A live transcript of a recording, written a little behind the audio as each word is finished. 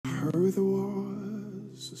heard there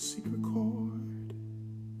was a secret chord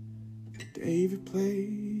that David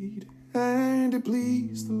played and it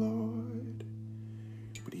pleased the Lord.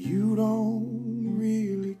 But you don't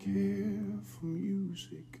really care for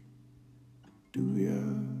music, do ya?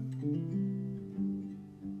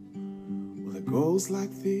 Well, it goes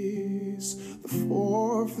like this: the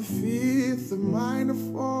fourth, the fifth, the minor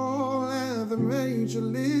fall, and the major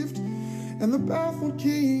lift, and the baffled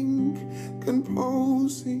king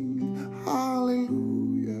composing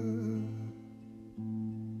hallelujah,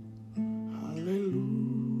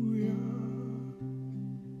 hallelujah,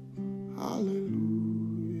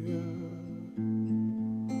 hallelujah,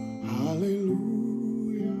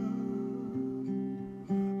 hallelujah,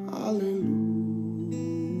 hallelujah.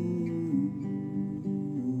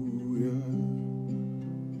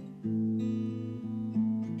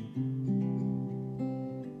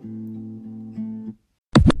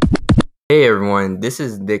 Hey everyone, this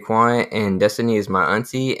is Daquan and Destiny is my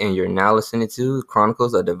auntie, and you're now listening to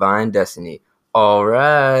Chronicles of Divine Destiny. All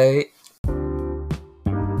right.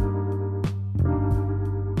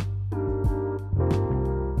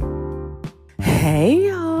 Hey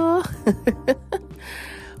y'all.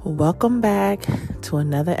 Welcome back to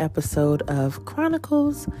another episode of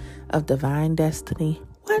Chronicles of Divine Destiny.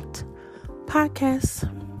 What? Podcast.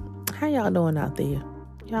 How y'all doing out there?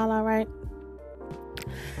 Y'all all right?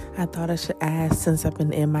 I thought I should ask since I've been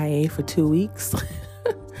MIA for 2 weeks.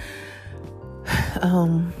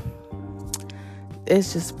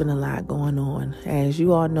 It's just been a lot going on. As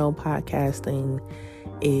you all know, podcasting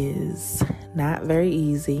is not very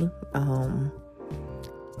easy.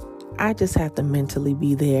 I just have to mentally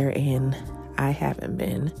be there, and I haven't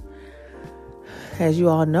been. As you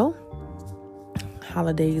all know,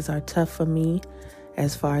 holidays are tough for me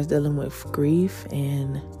as far as dealing with grief,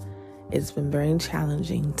 and it's been very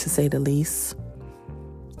challenging, to say the least.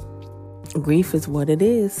 Grief is what it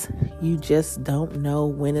is. You just don't know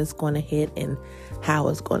when it's going to hit and how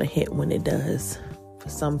it's going to hit when it does. For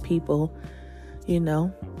some people,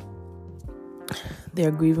 they're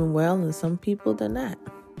grieving well, and some people they're not.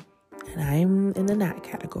 And I'm in the not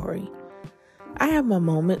category. I have my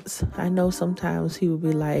moments. I know sometimes he would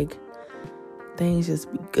be like, things just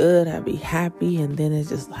be good, I'd be happy, and then it's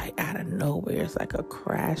just like out of nowhere, it's like a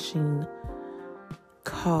crashing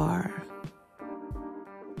car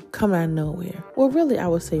coming out of nowhere. Well, really, I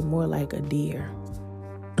would say more like a deer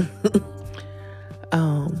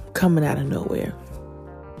coming out of nowhere.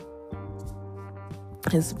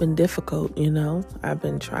 It's been difficult, I've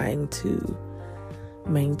been trying to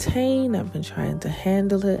maintain, I've been trying to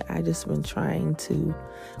handle it. I just been trying to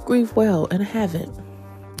grieve well, and I haven't.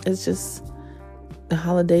 It's just the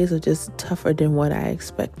holidays are just tougher than what I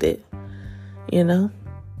expected, And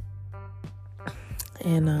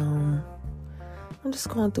I'm just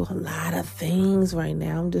going through a lot of things right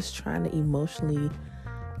now. I'm just trying to emotionally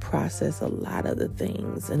process a lot of the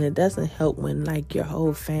things. And it doesn't help when, like, your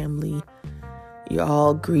whole family, you're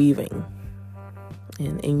all grieving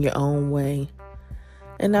in your own way.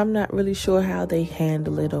 And I'm not really sure how they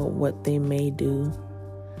handle it or what they may do.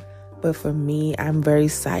 But for me, I'm very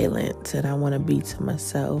silent, and I want to be to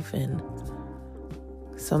myself. And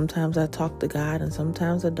sometimes I talk to God, and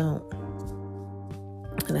sometimes I don't.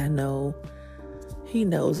 And I know He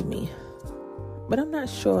knows me. But I'm not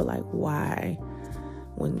sure, why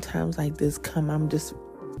when times like this come, I'm just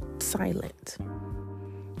silent.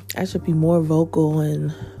 I should be more vocal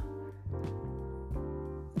and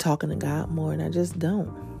talking to God more, and I just don't.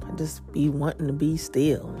 I just be wanting to be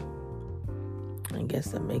still. I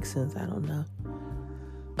guess that makes sense. I don't know.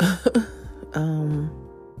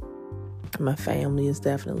 My family is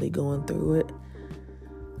definitely going through it.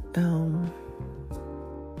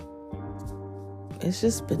 It's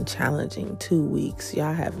just been challenging 2 weeks.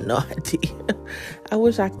 Y'all have no idea. I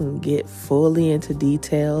wish I can get fully into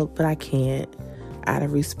detail, but I can't, out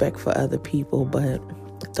of respect for other people. But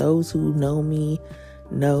those who know me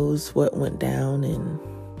knows what went down and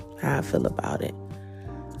how I feel about it.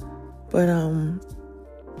 But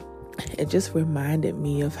it just reminded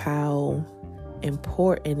me of how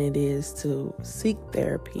important it is to seek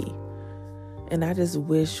therapy. And I just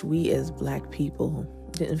wish we as Black people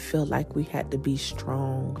didn't feel like we had to be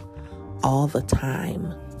strong all the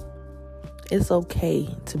time. It's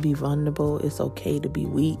okay to be vulnerable. It's okay to be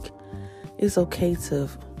weak. It's okay to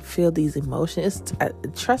feel these emotions.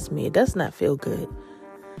 Trust me, it does not feel good.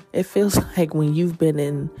 It feels like when you've been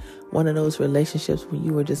in one of those relationships where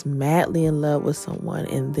you were just madly in love with someone,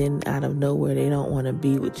 and then out of nowhere they don't want to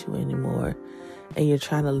be with you anymore, and you're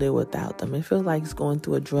trying to live without them. It feels like it's going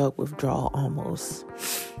through a drug withdrawal almost.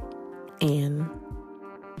 And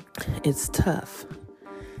it's tough.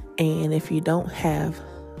 And if you don't have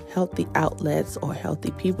healthy outlets or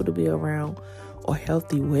healthy people to be around or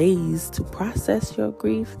healthy ways to process your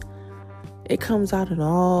grief, it comes out in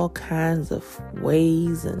all kinds of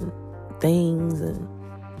ways and things and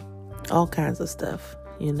all kinds of stuff,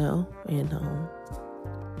 you know. And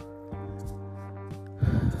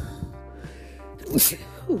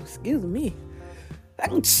excuse me.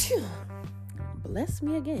 Bless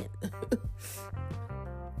me again.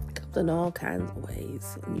 Comes in all kinds of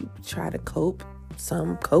ways. And you try to cope.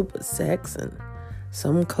 Some cope with sex, and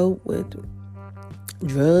some cope with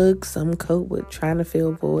drugs. Some cope with trying to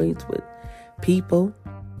fill voids with people.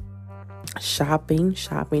 Shopping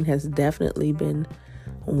has definitely been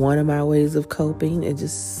one of my ways of coping. It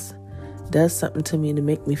just does something to me to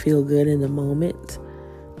make me feel good in the moment.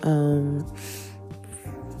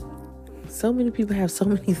 So many people have so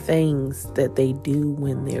many things that they do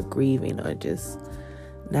when they're grieving or just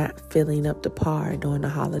not feeling up to par during the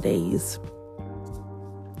holidays.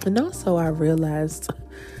 And also I realized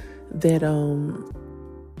that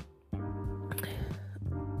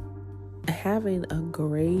having a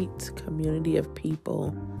great community of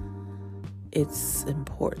people, it's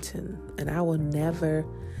important. And I will never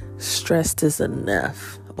stress this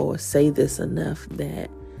enough or say this enough, that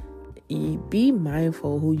you be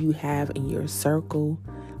mindful who you have in your circle.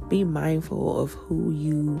 Be mindful of who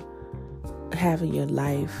you have in your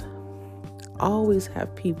life. Always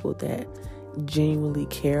have people that genuinely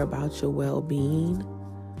care about your well-being,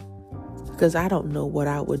 because I don't know what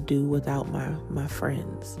I would do without my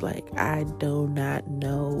friends. Like, I do not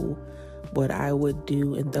know what I would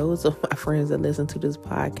do. And those of my friends that listen to this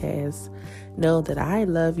podcast know that I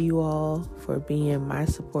love you all for being my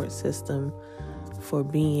support system, for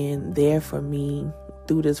being there for me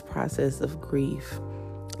through this process of grief.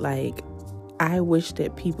 Like, I wish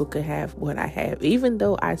that people could have what I have. Even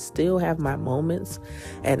though I still have my moments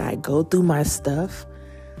and I go through my stuff,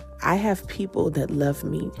 I have people that love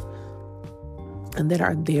me and that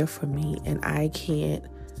are there for me. And I can't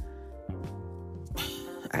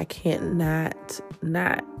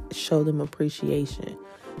not show them appreciation,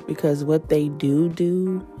 because what they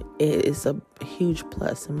do is a huge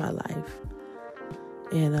plus in my life.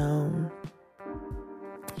 And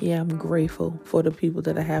I'm grateful for the people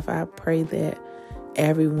that I have. I pray that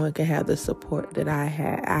everyone can have the support that I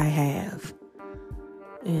have.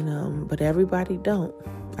 And but everybody don't.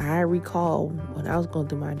 I recall when I was going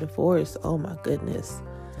through my divorce, oh my goodness,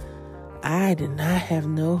 I did not have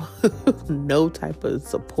no type of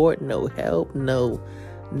support, no help, no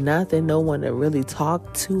nothing, no one to really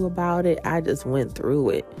talk to about it. I just went through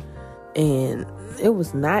it, and it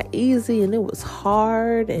was not easy, and it was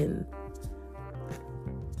hard, and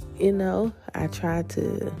I tried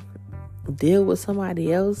to deal with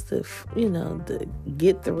somebody else to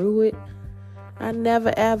get through it. I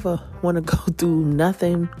never ever want to go through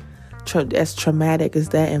nothing as traumatic as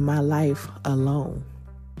that in my life alone.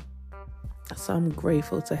 So I'm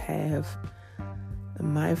grateful to have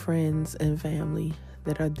my friends and family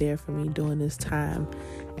that are there for me during this time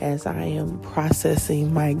as I am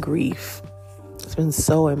processing my grief. It's been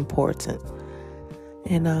so important.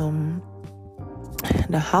 And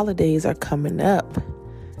the holidays are coming up.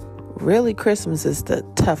 Really, Christmas is the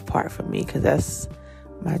tough part for me, because that's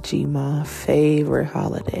my G-Ma favorite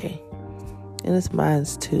holiday. And it's mine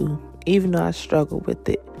too, even though I struggle with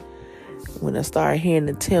it. When I start hearing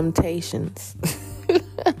the Temptations,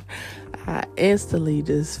 I instantly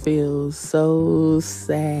just feel so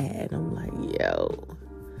sad. I'm like, yo.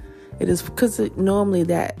 It is because normally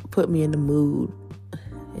that put me in the mood.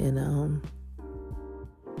 And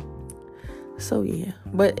so yeah.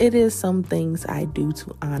 But it is some things I do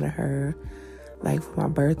to honor her. Like for my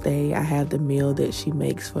birthday, I have the meal that she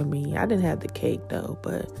makes for me. I didn't have the cake though,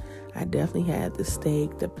 but I definitely had the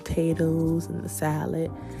steak, the potatoes, and the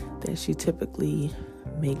salad that she typically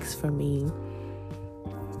makes for me.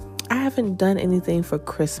 I haven't done anything for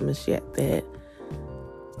Christmas yet that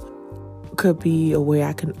could be a way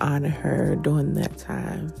I can honor her during that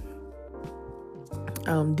time.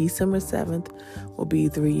 December 7th will be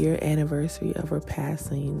 3-year anniversary of her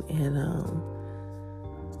passing, and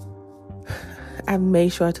I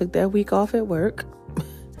made sure I took that week off at work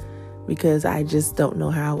because I just don't know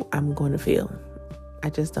how I'm going to feel. I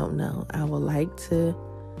just don't know. I would like to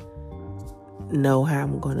know how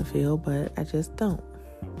I'm going to feel, but I just don't.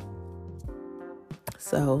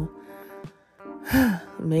 So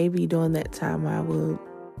maybe during that time I will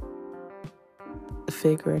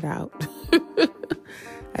figure it out.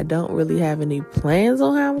 I don't really have any plans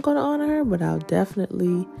on how I'm going to honor her, but I'll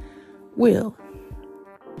definitely will.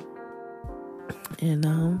 And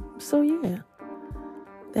so yeah,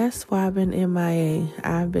 That's why I've been MIA.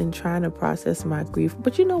 I've been trying to process my grief.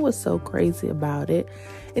 But you know what's so crazy about it?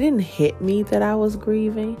 It didn't hit me that I was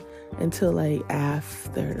grieving until like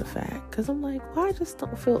after the fact. Because I'm like, well, I just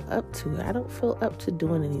don't feel up to it. I don't feel up to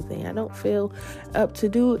doing anything. I don't feel up to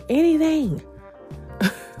do anything.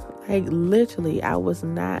 Like literally, I was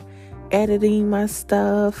not editing my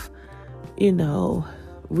stuff,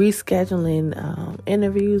 rescheduling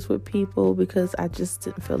interviews with people because I just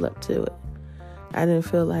didn't feel up to it. I didn't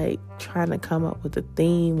feel like trying to come up with a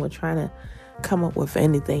theme or trying to come up with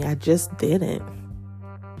anything. I just didn't.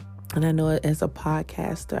 And I know as a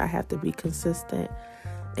podcaster, I have to be consistent,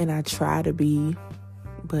 and I try to be.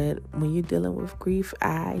 But when you're dealing with grief,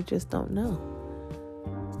 I just don't know.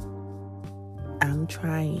 I'm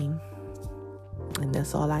trying, and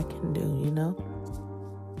that's all I can do,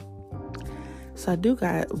 So I do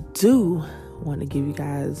want to give you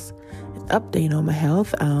guys an update on my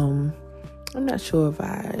health. I'm not sure if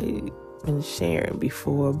I've been sharing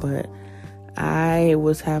before, but I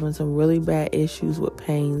was having some really bad issues with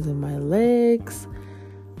pains in my legs.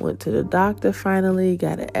 Went to the doctor finally,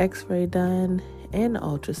 got an x-ray done and an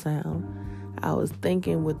ultrasound. I was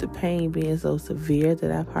thinking with the pain being so severe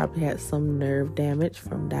that I probably had some nerve damage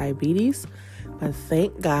from diabetes, but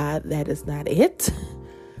thank God that is not it.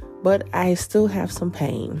 But I still have some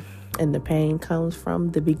pain, and the pain comes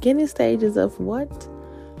from the beginning stages of what?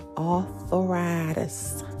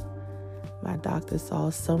 Arthritis. My doctor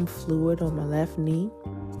saw some fluid on my left knee,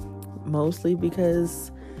 mostly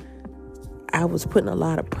because I was putting a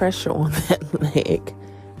lot of pressure on that leg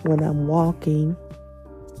when I'm walking,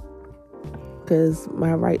 because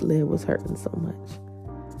my right leg was hurting so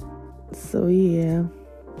much. So yeah,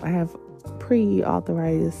 I have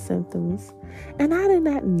pre-arthritis symptoms, and I did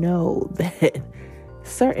not know that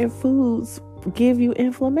certain foods give you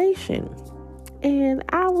inflammation. And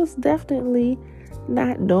I was definitely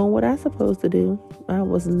not doing what I'm supposed to do. I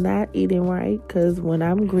was not eating right, because when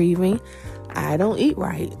I'm grieving, I don't eat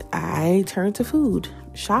right. I turn to food.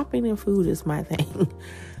 Shopping and food is my thing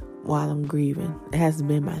while I'm grieving. It has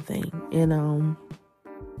been my thing. And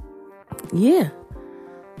yeah,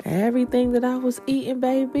 everything that I was eating,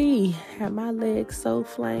 baby, had my legs so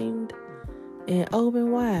flamed and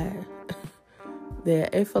open wide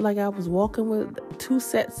that it felt like I was walking with 2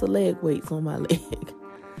 sets of leg weights on my leg.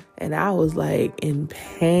 And I was like in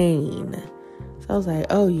pain. So I was like,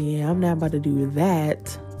 oh yeah, I'm not about to do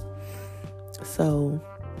that. So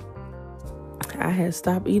I had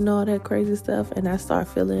stopped eating all that crazy stuff, and I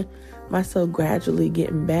started feeling myself gradually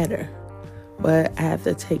getting better. But I have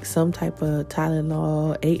to take some type of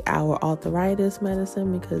Tylenol 8-hour arthritis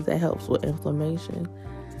medicine because that helps with inflammation,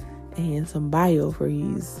 and some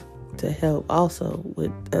BioFreeze to help also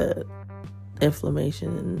with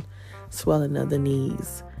inflammation and swelling of the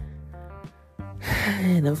knees.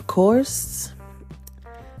 And of course,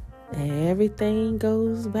 everything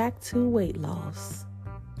goes back to weight loss.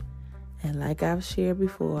 And like I've shared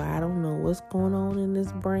before, I don't know what's going on in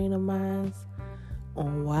this brain of mine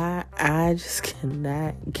on why I just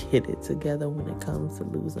cannot get it together when it comes to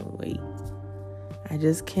losing weight. I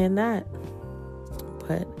just cannot.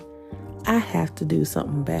 But I have to do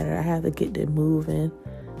something better. I have to get it moving.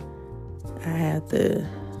 I have to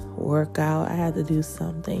work out. I have to do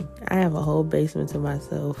something. I have a whole basement to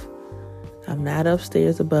myself. I'm not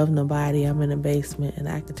upstairs above nobody. I'm in a basement, and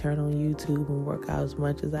I can turn on YouTube and work out as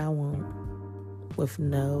much as I want with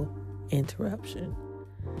no interruption.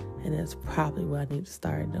 And that's probably what I need to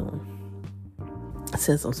start doing,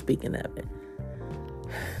 since I'm speaking of it.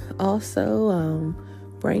 Also,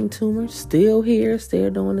 brain tumor still here,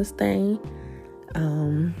 still doing this thing.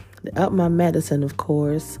 They up my medicine, of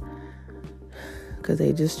course, because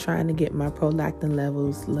they just trying to get my prolactin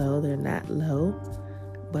levels low. They're not low,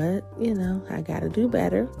 but I gotta do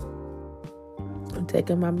better. I'm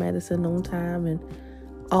taking my medicine on time and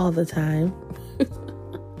all the time.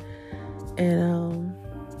 And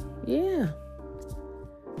yeah,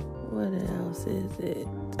 what else is it?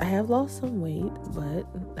 I have lost some weight, but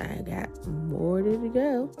I got more to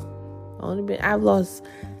go. I've lost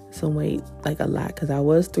some weight, like a lot, because I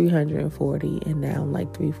was 340 and now I'm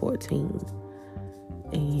like 314.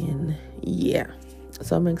 And yeah,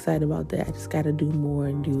 so I'm excited about that. I just got to do more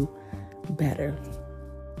and do better.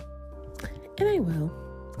 And I will.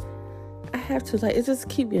 I have to, it just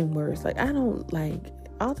keep getting worse. I don't like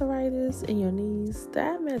arthritis in your knees.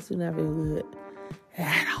 That mess do not feel good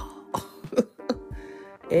at all.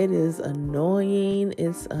 It is annoying.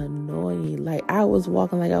 It's annoying. I was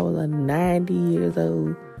walking like I was 90 years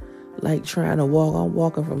old, trying to walk. I'm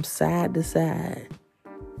walking from side to side.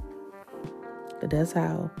 But that's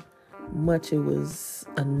how much it was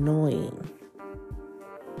annoying.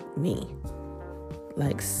 me.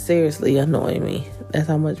 Like, seriously annoying me. That's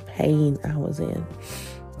how much pain I was in.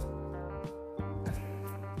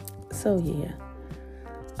 So, yeah.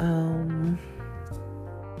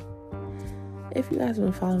 If you guys have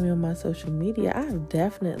been following me on my social media, I've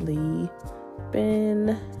definitely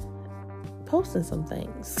been posting some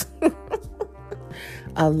things.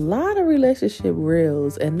 A lot of relationship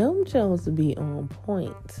reels, and them Jones to be on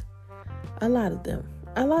point. A lot of them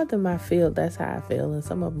I feel that's how I feel, and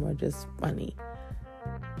some of them are just funny.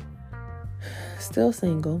 Still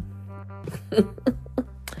single.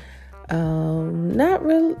 Not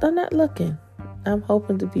really. I'm not looking. I'm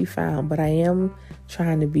hoping to be found, but I am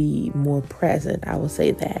trying to be more present. I will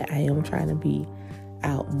say that I am trying to be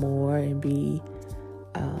out more and be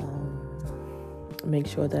make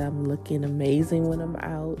sure that I'm looking amazing when I'm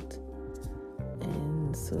out.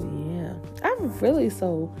 And so yeah, I'm really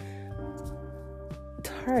so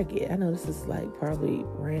Target. I know this is like probably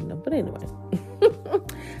random, but anyway.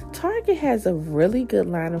 Target has a really good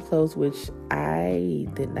line of clothes, which I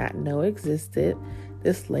did not know existed.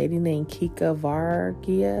 This lady named Kika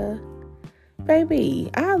Vargia.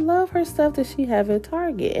 Baby, I love her stuff that she have at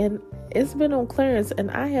Target, and it's been on clearance,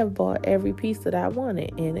 and I have bought every piece that I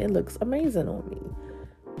wanted, and it looks amazing on me.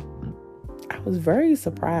 I was very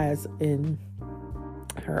surprised in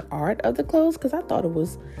her art of the clothes, because I thought it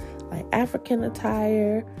was like African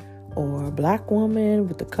attire or a black woman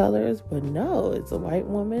with the colors, but no, it's a white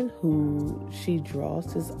woman who she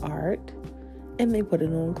draws this art and they put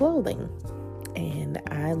it on clothing, and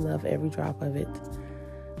I love every drop of it.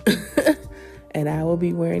 And I will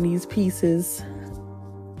be wearing these pieces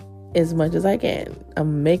as much as I can.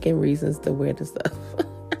 I'm making reasons to wear the stuff.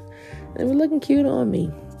 They're looking cute on me.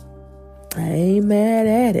 I ain't mad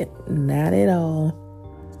at it, not at all.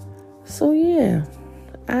 So yeah,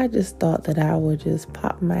 I just thought that I would just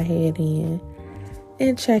pop my head in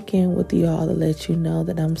and check in with you all to let you know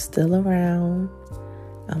that I'm still around.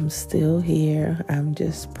 I'm still here. I'm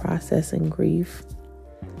just processing grief,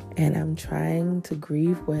 and I'm trying to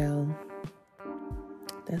grieve well.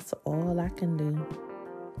 That's all I can do.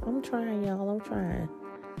 I'm trying, y'all. I'm trying.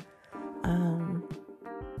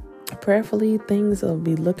 Prayerfully, things will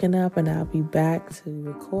be looking up, and I'll be back to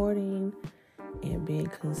recording and being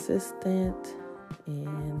consistent.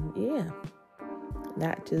 And yeah,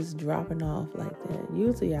 not just dropping off like that.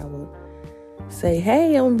 Usually I will say,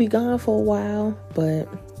 hey, I'm gonna be gone for a while, but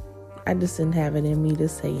I just didn't have it in me to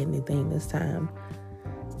say anything this time.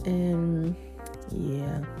 And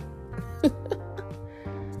yeah.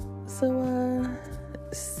 So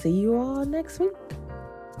see you all next week.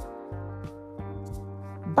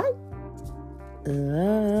 Bye.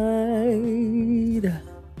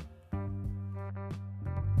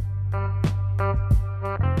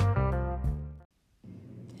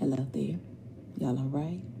 Hello there. Y'all all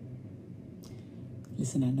right?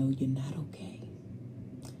 Listen, I know you're not okay.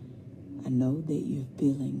 I know that you're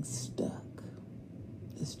feeling stuck.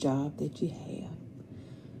 This job that you have,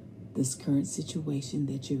 this current situation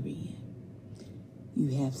that you're in,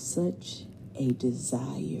 you have such a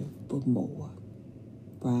desire for more,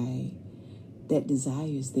 right? That desire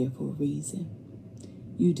is there for a reason.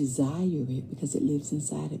 You desire it because it lives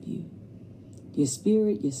inside of you. Your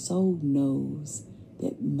spirit, your soul knows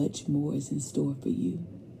that much more is in store for you.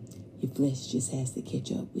 Your flesh just has to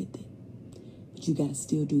catch up with it. But you got to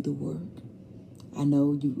still do the work. I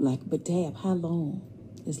know you like, but Tab, how long?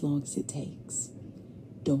 As long as it takes.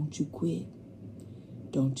 Don't you quit.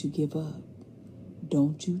 Don't you give up.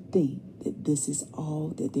 Don't you think that this is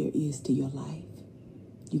all that there is to your life.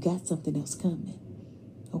 You got something else coming.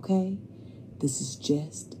 Okay? This is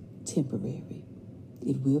just temporary.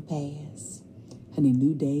 It will pass. Honey,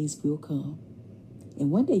 new days will come.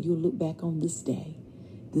 And one day you'll look back on this day,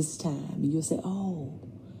 this time, and you'll say, oh,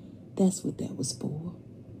 that's what that was for.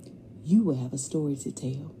 You will have a story to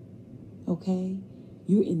tell. Okay?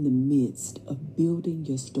 You're in the midst of building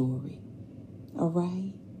your story. All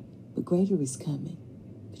right? But greater is coming.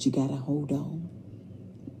 But you got to hold on.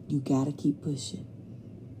 You got to keep pushing.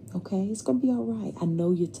 Okay? It's going to be all right. I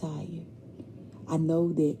know you're tired. I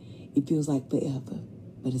know that it feels like forever,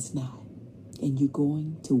 but it's not. And you're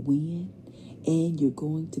going to win, and you're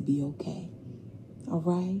going to be okay. All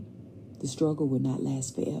right? The struggle will not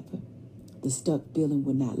last forever. The stuck feeling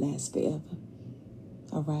will not last forever.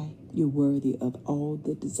 All right? You're worthy of all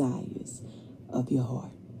the desires of your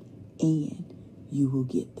heart, and you will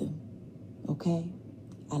get them. Okay?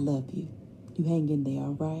 I love you. You hang in there,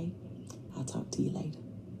 all right? I'll talk to you later.